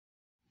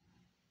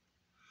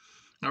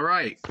All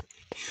right,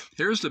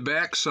 here's the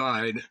back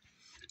side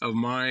of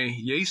my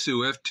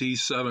Yaesu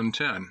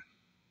FT-710.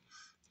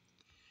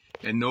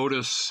 And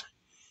notice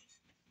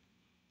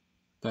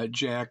that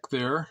jack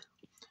there,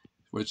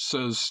 which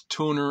says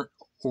tuner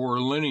or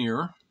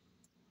linear.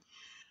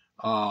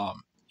 I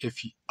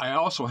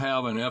also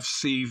have an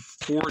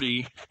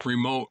FC40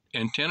 remote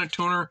antenna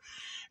tuner,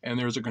 and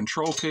there's a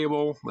control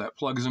cable that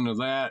plugs into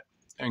that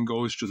and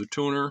goes to the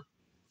tuner.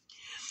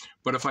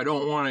 But if I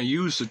don't want to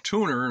use the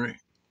tuner,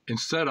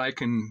 instead I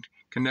can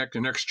connect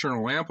an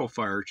external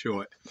amplifier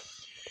to it.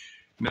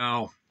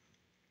 Now,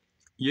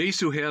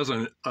 Yaesu has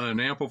an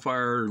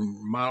amplifier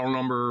model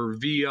number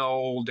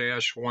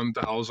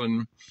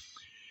VL-1000,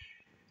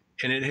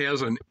 and it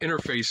has an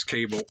interface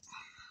cable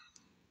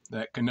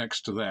that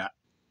connects to the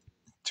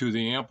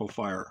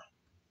amplifier.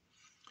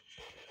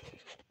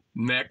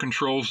 And that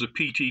controls the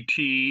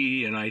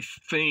PTT, and I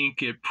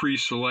think it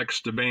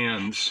pre-selects the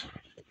bands.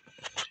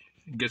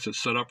 It gets it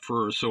set up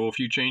so if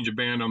you change a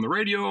band on the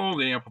radio,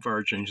 the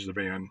amplifier changes the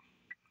band.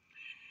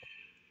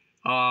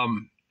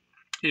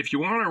 If you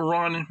want to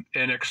run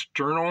an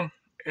external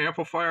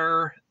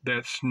amplifier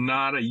that's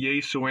not a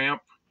Yaesu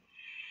amp,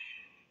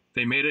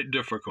 they made it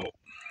difficult.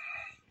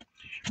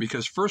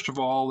 Because first of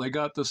all, they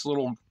got this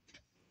little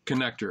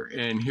connector,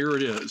 and here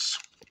it is.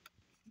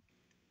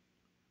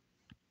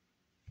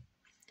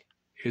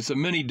 It's a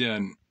mini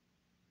DIN.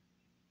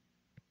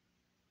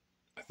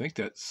 I think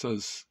that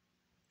says,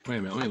 wait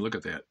a minute, let me look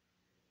at that.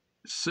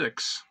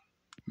 6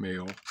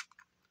 male.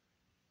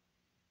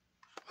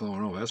 Oh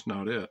no, that's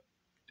not it.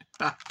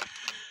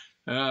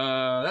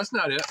 That's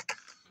not it.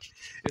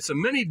 It's a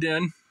mini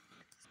DIN,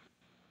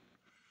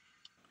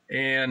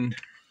 and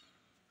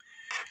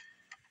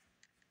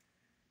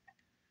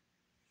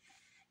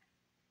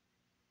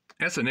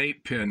that's an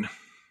 8-pin.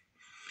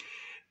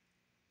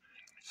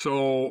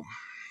 So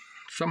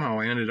somehow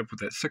I ended up with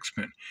that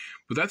 6-pin.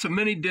 But that's a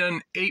mini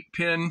DIN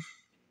 8-pin,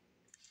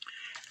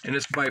 and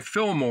it's by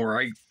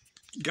Fillmore. I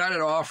got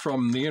it off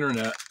from the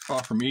internet,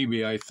 off from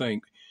eBay, I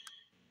think.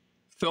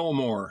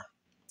 Fillmore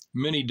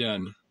mini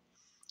DIN.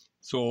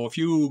 So if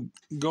you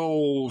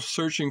go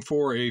searching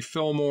for a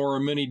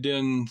Fillmore mini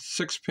DIN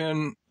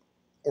 6-pin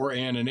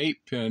and an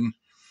 8-pin,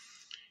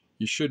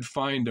 you should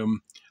find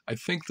them. I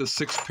think the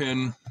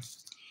 6-pin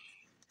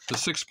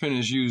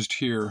is used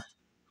here.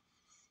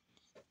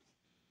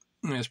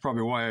 That's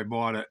probably why I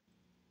bought it.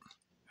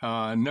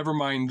 Never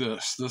mind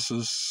this. This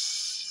is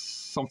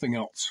something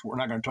else. We're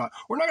not going to talk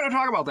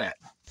about that.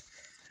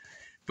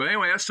 But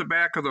anyway, that's the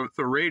back of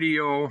the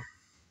radio.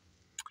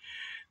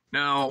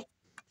 Now,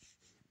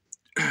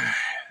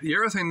 the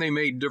other thing they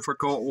made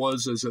difficult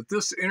is that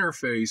this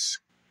interface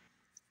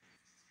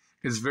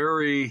is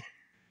very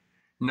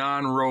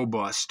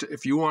non-robust.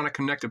 If you want to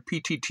connect a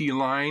PTT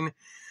line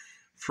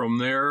from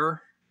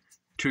there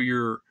to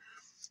your,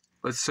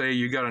 let's say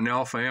you got an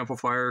alpha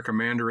amplifier,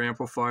 commander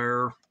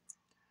amplifier,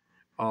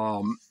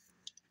 you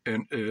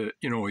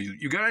know,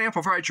 you got an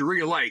amplifier that you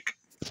really like,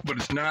 but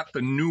it's not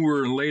the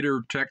newer and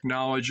later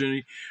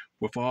technology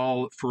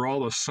for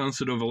all the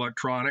sensitive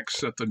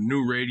electronics that the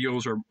new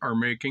radios are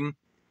making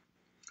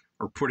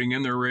or putting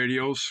in their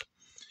radios,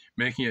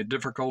 making it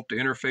difficult to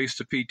interface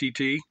to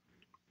PTT.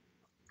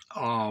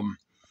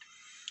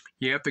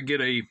 You have to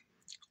get a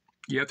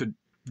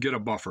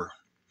buffer.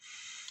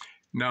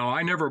 Now,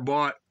 I never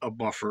bought a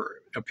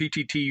buffer, a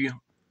PTT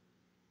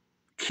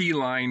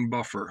keyline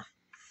buffer.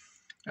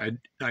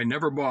 I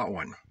never bought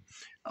one.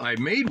 I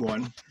made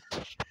one.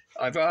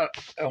 I bought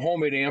a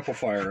homemade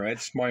amplifier.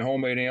 It's my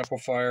homemade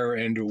amplifier,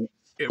 and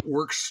it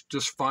works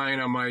just fine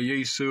on my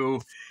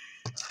Yaesu.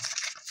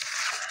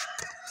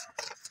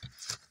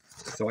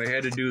 So I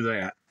had to do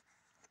that.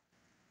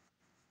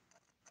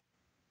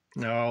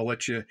 Now I'll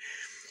let you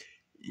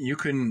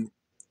can,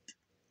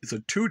 it's a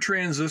 2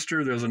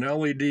 transistor, there's an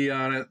LED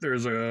on it,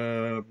 there's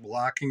a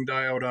blocking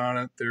diode on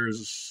it,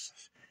 there's,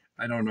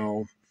 I don't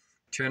know,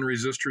 10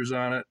 resistors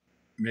on it,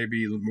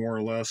 maybe more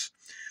or less.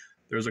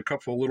 There's a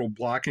couple of little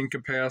blocking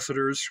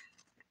capacitors.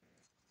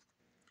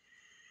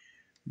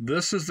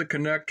 This is the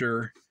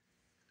connector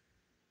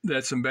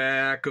that's in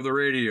back of the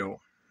radio.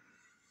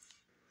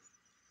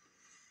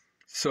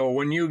 So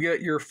when you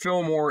get your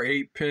Fillmore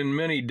 8-pin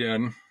mini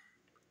DIN,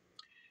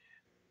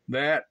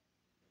 that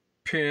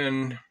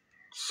pin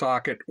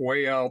socket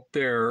way out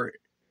there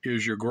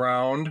is your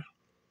ground,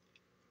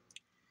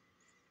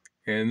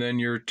 and then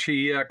your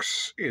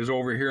TX is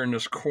over here in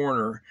this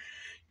corner.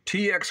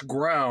 TX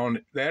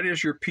ground, that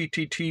is your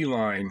PTT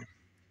line.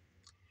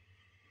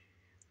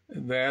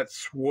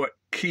 That's what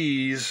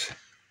keys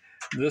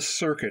this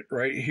circuit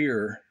right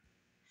here.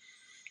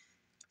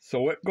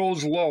 So it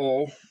goes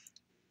low,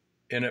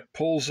 and it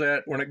pulls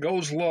that, when it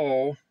goes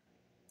low,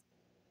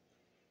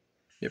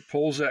 it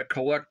pulls that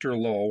collector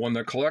low. When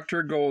the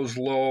collector goes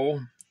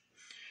low,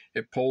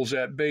 it pulls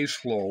that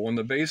base low. When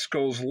the base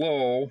goes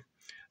low,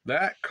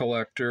 that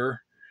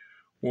collector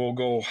will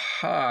go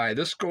high.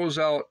 This goes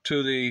out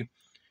to the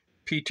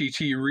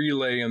PTT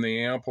relay in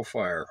the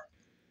amplifier.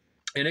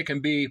 And it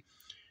can be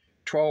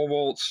 12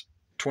 volts,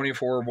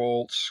 24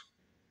 volts.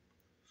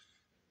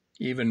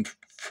 even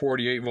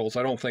 48 volts.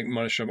 I don't think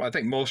much of them. I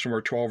think most of them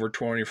are 12 or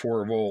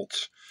 24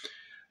 volts.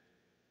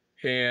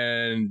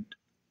 And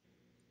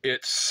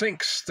it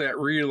sinks that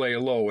relay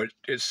low.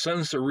 It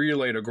sends the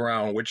relay to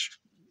ground, which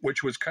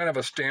was kind of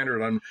a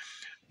standard on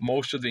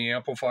most of the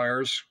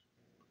amplifiers.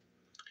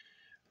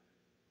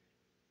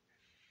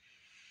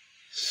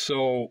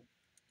 So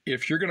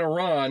if you're going to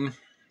run,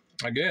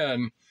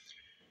 again,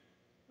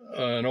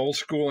 an old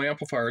school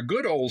amplifier, a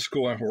good old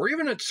school amplifier, or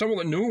even at some of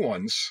the new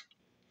ones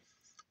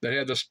that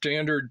had the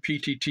standard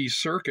PTT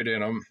circuit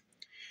in them,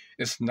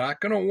 it's not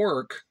going to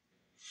work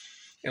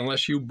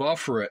unless you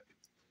buffer it.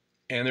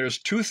 And there's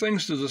two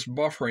things to this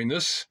buffering.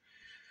 This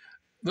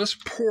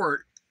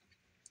port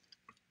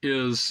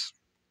is,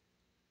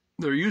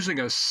 they're using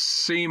a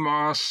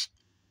CMOS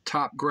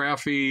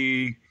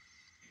topography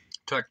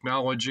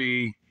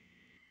technology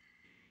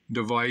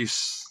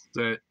device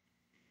that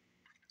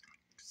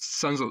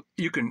sends and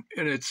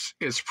it's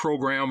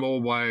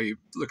programmable by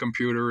the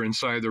computer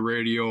inside the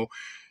radio,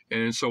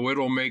 and so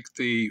it'll make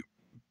the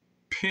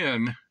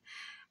pin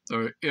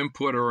the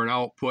input or an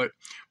output,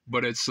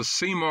 but it's the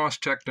CMOS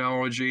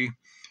technology.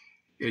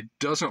 It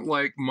doesn't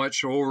like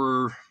much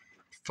over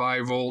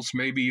 5 volts,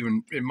 maybe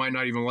even, it might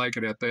not even like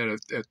it at that.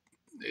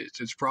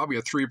 It's probably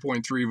a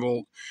 3.3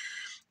 volt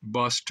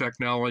bus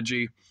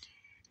technology,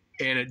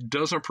 and it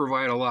doesn't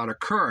provide a lot of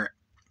current.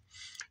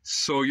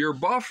 So your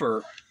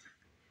buffer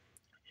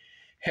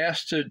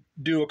has to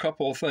do a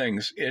couple of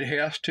things. It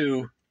has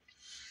to,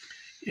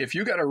 if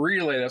you got a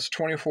relay that's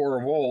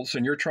 24 volts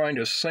and you're trying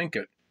to sync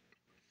it,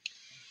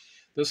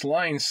 this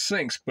line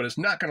syncs, but it's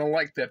not going to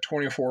like that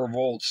 24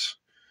 volts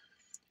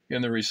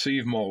in the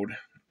receive mode.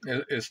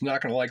 It's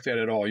not going to like that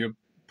at all. You'll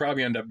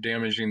probably end up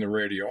damaging the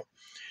radio.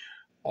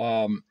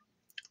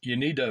 You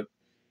need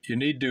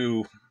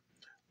to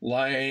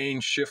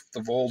line shift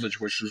the voltage,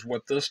 which is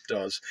what this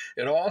does.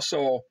 It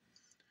also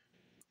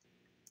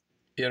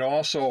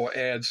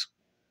adds,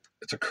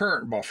 it's a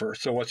current buffer.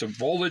 So it's a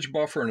voltage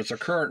buffer and it's a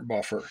current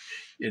buffer.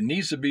 It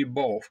needs to be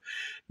both.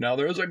 Now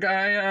there's a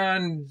guy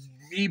on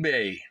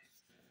eBay,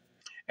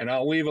 and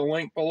I'll leave a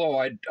link below.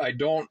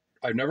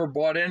 I've never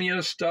bought any of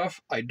this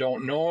stuff. I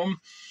don't know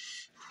him.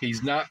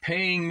 He's not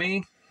paying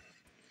me.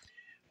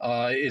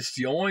 It's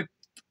the only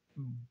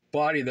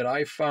body that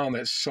I found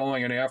that's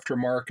selling an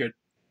aftermarket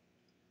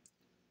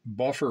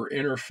buffer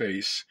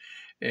interface,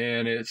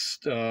 and it's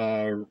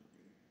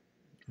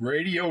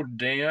Radio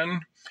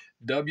Dan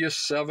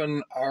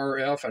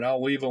W7RF, and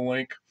I'll leave a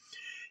link.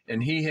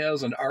 And he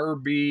has an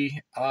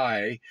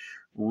RBI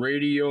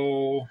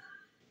radio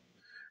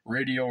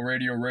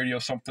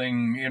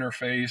something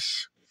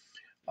interface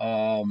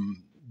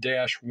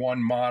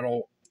 -1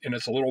 model, and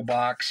it's a little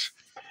box,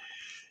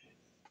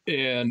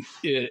 and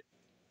it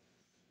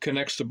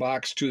connects the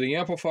box to the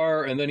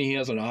amplifier, and then he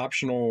has an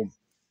optional,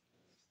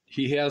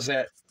 he has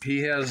that,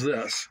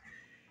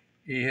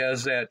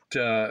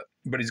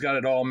 but he's got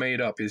it all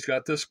made up. He's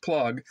got this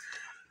plug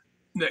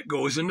that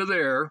goes into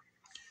there,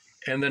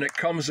 and then it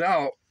comes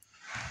out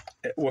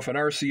with an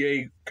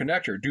RCA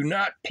connector. Do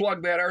not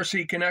plug that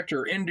RC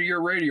connector into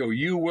your radio.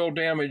 You will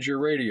damage your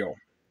radio.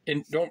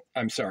 And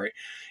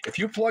if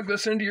you plug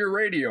this into your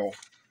radio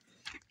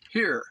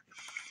here,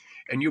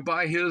 and you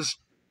buy his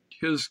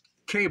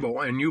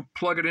cable and you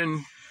plug it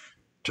in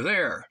to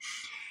there,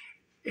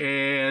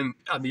 and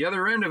on the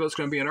other end of it's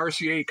going to be an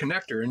RCA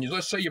connector, and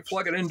let's say you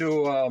plug it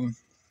into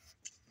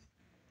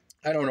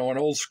I don't know, an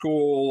old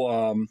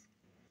school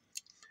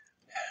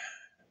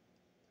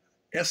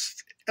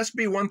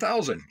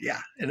SB1000.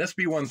 Yeah, an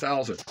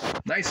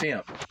SB1000. Nice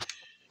amp.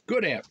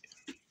 Good amp.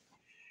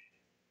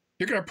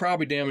 You're going to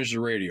probably damage the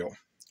radio.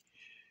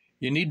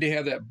 You need to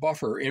have that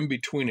buffer in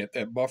between it,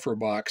 that buffer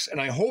box. And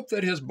I hope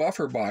that his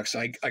buffer box,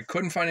 I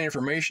couldn't find any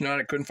information on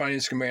it, couldn't find any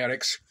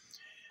schematics.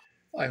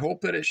 I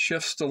hope that it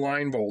shifts the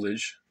line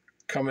voltage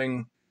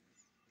going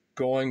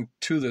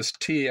to this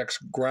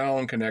TX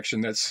ground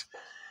connection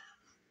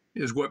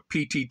is what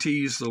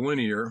PTT's the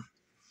linear.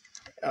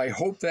 I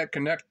hope that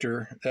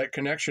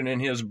connection in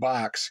his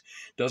box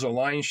does a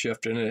line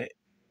shift and it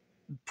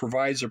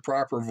provides the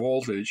proper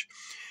voltage.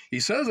 He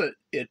says that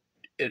it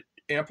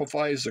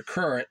amplifies the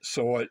current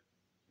so it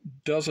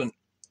doesn't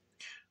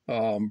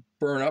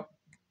burn up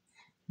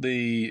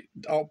the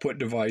output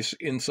device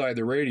inside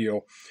the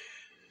radio.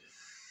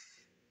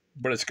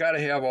 But it's got to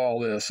have all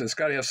this. It's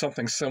got to have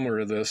something similar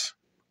to this.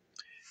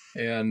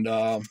 And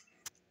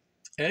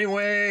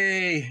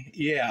anyway,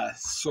 yeah.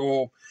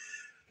 So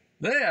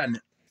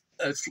then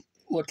let's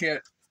look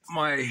at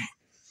my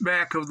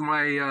back of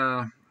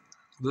my,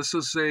 this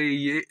is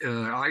a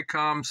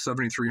ICOM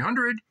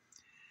 7300.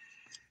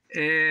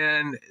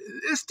 And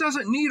this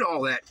doesn't need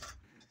all that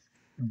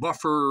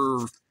buffer,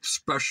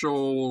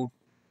 special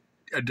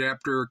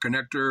adapter,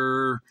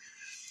 connector.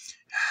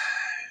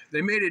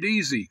 They made it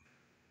easy.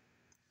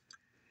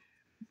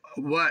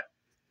 What?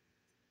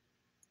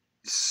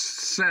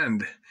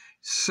 Send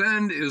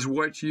is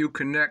what you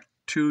connect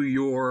to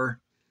your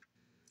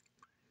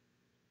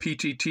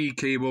PTT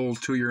cable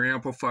to your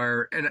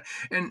amplifier,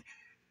 and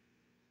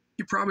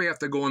you probably have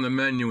to go in the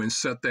menu and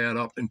set that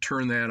up and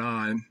turn that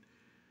on.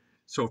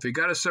 So if you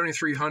got a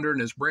 7300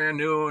 and it's brand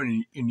new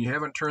and you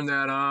haven't turned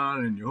that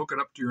on and you hook it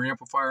up to your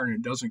amplifier and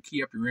it doesn't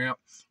key up your amp,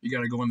 you got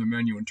to go in the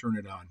menu and turn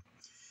it on.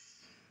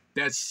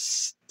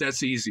 That's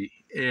easy.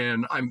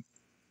 And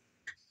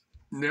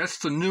that's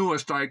the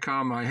newest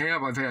ICOM I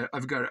have.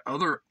 I've got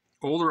other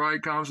older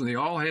ICOMs and they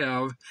all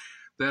have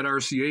that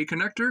RCA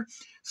connector.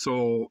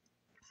 So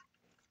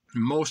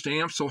most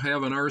amps will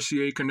have an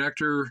RCA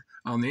connector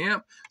on the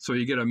amp. So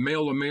you get a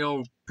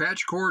male-to-male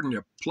patch cord and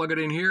you plug it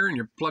in here and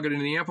you plug it in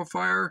the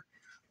amplifier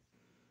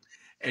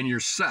and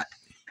you're set.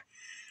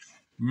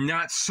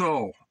 Not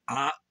so.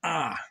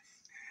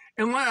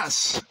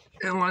 Unless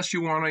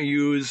you want to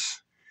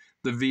use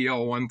the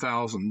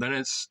VL-1000, then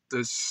it's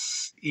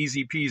this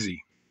easy peasy.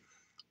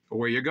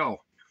 Away you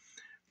go.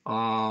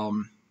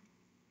 And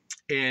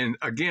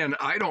again,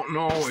 I don't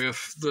know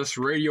if this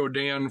Radio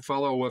Dan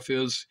fellow with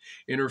his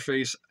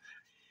interface,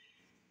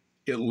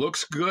 it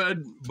looks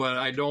good, but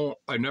I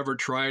never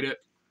tried it.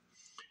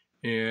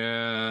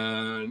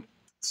 And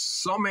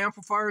some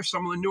amplifiers,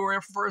 some of the newer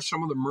amplifiers,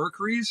 some of the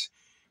Mercuries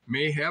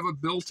may have a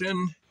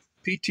built-in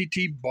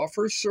PTT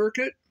buffer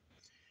circuit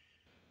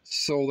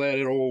so that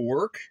it'll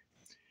work.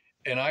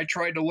 And I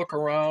tried to look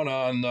around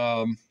on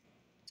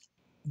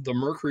the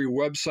Mercury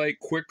website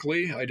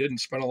quickly. I didn't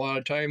spend a lot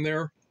of time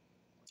there.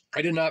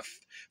 I did not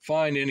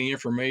find any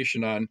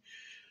information on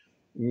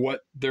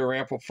what their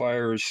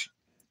amplifiers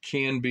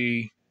can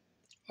be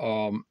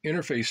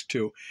interfaced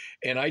to.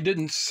 And I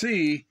didn't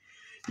see,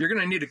 you're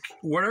going to need,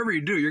 whatever you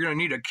do, you're going to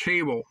need a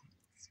cable.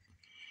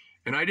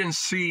 And I didn't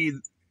see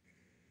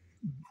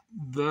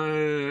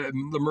the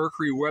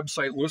Mercury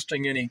website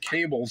listing any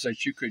cables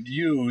that you could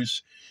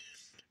use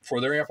for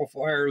their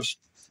amplifiers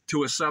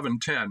to a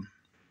 710.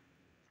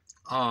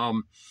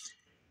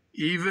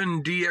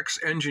 Even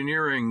DX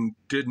Engineering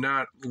did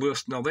not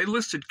list. Now, they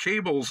listed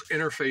cables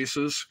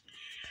interfaces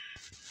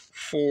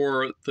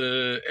for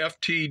the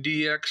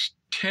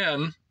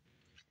FTdx-10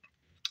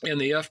 and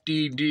the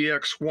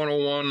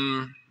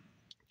FTdx101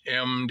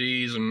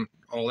 MDs and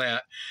all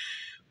that,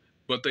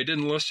 but they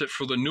didn't list it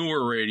for the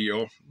newer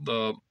radio,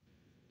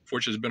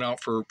 which has been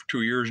out for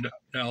 2 years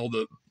now,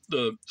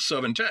 the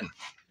 710.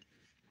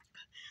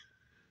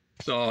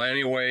 So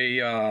anyway,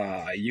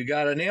 you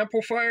got an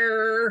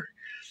amplifier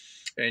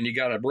and you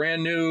got a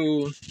brand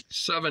new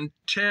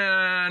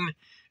 710.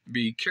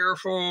 Be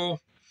careful.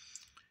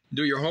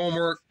 Do your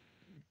homework.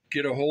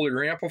 Get a hold of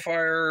your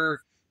amplifier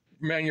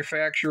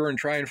manufacturer and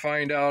try and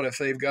find out if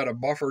they've got a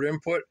buffered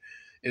input.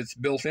 It's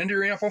built into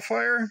your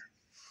amplifier.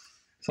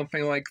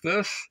 Something like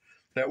this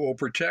that will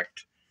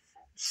protect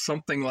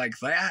something like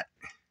that.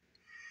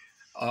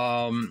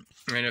 And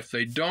if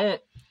they don't,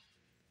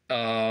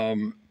 ask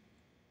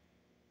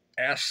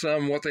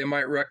them what they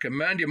might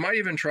recommend. You might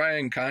even try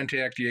and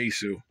contact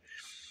Yaesu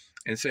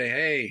and say,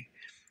 hey,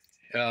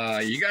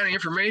 you got any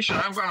information?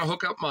 I'm going to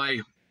hook up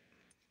my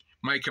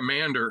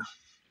Commander,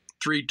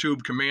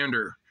 3-tube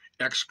Commander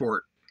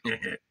export.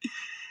 I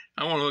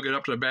want to hook it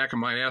up to the back of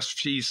my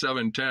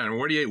FT-710.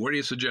 What do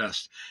you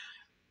suggest?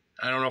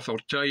 I don't know if they'll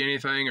tell you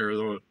anything or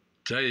they'll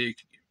tell you,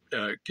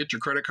 get your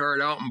credit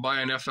card out and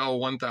buy an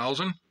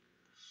FL-1000.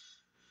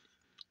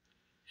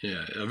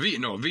 Yeah,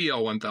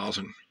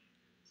 VL-1000.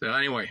 So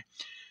anyway,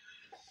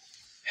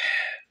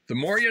 the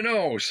more you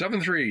know, 7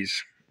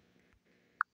 3s.